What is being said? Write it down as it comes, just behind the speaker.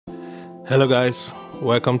Hello guys,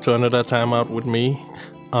 welcome to another time out with me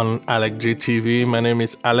on Alec GTV. My name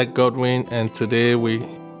is Alec Godwin and today we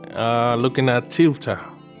are looking at Tilta.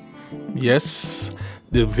 Yes,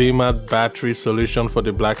 the VMAT battery solution for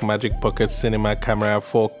the Blackmagic Pocket Cinema camera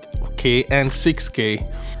 4K and 6K.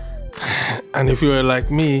 And if you were like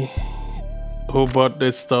me, who bought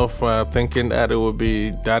this stuff thinking that it would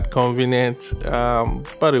be that convenient,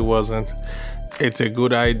 but it wasn't. It's a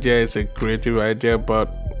good idea, it's a creative idea, but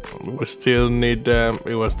we still need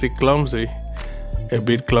it was still clumsy, a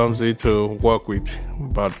bit clumsy to work with,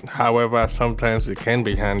 but however sometimes it can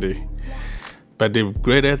be handy. But the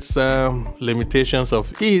greatest limitations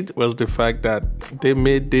of it was the fact that they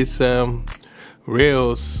made these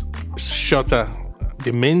rails shorter.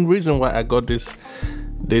 The main reason why I got this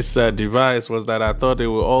device was that I thought it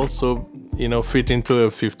would also fit into a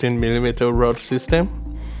 15mm rod system,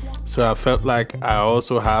 so I felt like I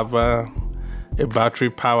also have a battery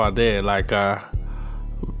power there, like a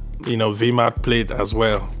VMAT plate as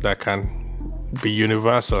well that can be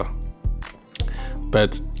universal.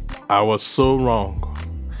 But I was so wrong.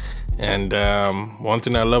 And one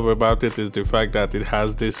thing I love about it is the fact that it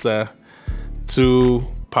has this 2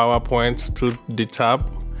 power points to the top,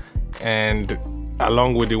 and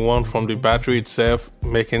along with the one from the battery itself,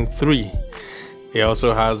 making 3. It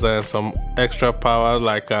also has some extra power,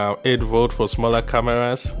 like 8V for smaller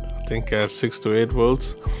cameras. I think 6 to 8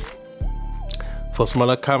 volts for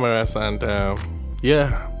smaller cameras, and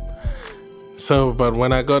yeah. So, but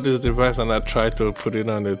when I got this device and I tried to put it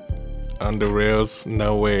on the rails,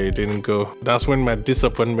 no way, it didn't go. That's when my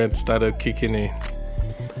disappointment started kicking in,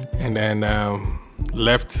 and then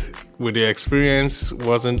left with the experience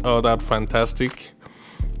wasn't all that fantastic,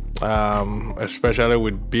 especially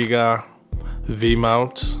with bigger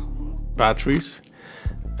V-mount batteries.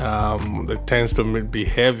 It tends to be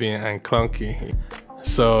heavy and clunky,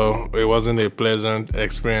 so it wasn't a pleasant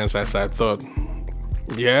experience as I thought.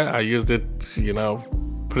 Yeah, I used it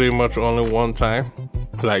pretty much only one time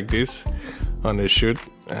like this on a shoot,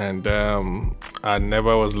 and I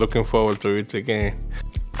never was looking forward to it again.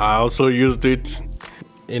 I also used it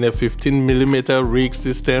in a 15mm rig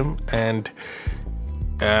system, and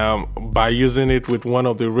by using it with one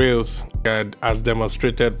of the rails as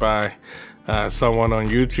demonstrated by someone on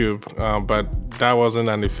YouTube, but that wasn't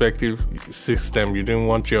an effective system. You don't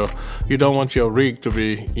want your rig to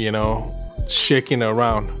be shaking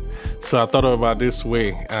around. So I thought about this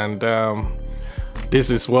way, and this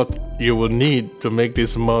is what you will need to make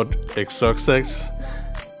this mod a success.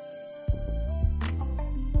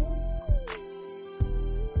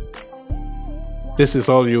 This is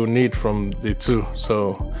all you need from the two.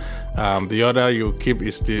 So the other you keep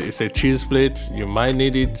is a cheese plate. You might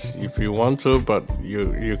need it if you want to, but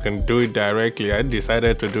you can do it directly. I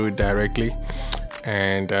decided to do it directly,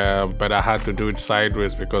 and but I had to do it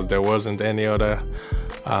sideways because there wasn't any other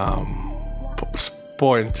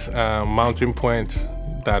mounting point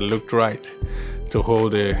that looked right to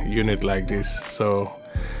hold a unit like this. So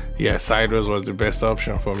yeah, sideways was the best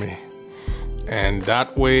option for me, and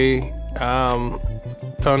that way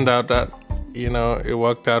turned out that it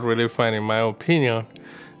worked out really fine in my opinion.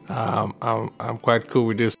 I'm quite cool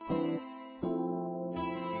with this.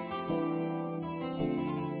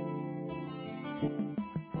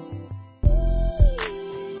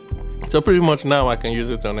 So pretty much now I can use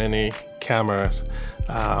it on any cameras.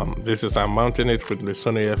 I'm mounting it with the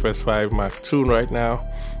Sony FS5 Mark II right now,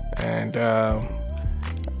 and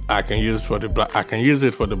I can use it for the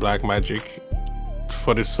Blackmagic,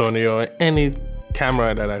 for the Sony, or any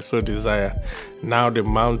camera that I so desire. Now the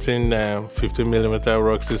mounting 15mm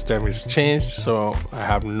rod system is changed, so I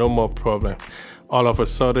have no more problem. All of a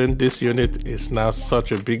sudden this unit is now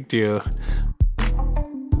such a big deal.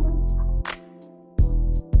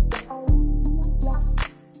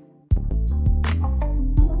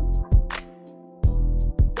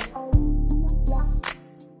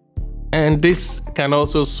 And this can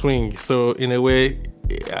also swing, so in a way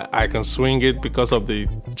I can swing it because of the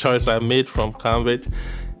choice I made from CAMVATE.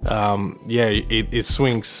 Yeah, it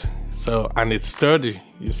swings, so, and it's sturdy.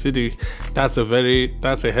 You see, that's a heavy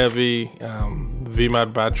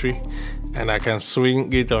VMAT battery, and I can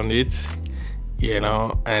swing it on it,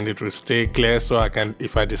 and it will stay clear. So I can,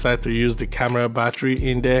 if I decide to use the camera battery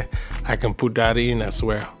in there, I can put that in as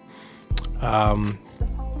well.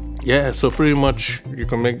 Yeah, so pretty much you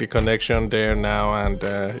can make the connection there now, and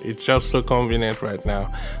it's just so convenient right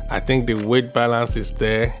now. I think the weight balance is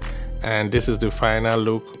there, and this is the final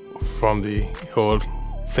look from the whole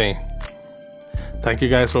thing. Thank you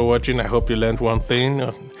guys for watching. I hope you learned one thing.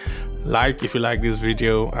 like if you like this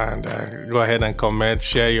video, and go ahead and comment,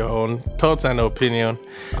 share your own thoughts and opinion.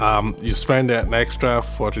 You spend an extra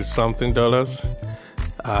 $40 something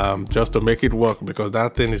just to make it work, because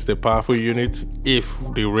that thing is the powerful unit if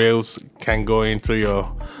the rails can go into your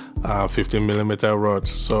 15mm rod.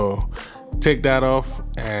 So take that off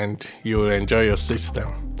and you'll enjoy your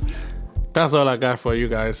system. That's all I got for you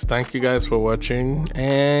guys. Thank you guys for watching,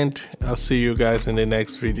 and I'll see you guys in the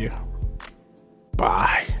next video.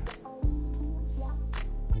 Bye.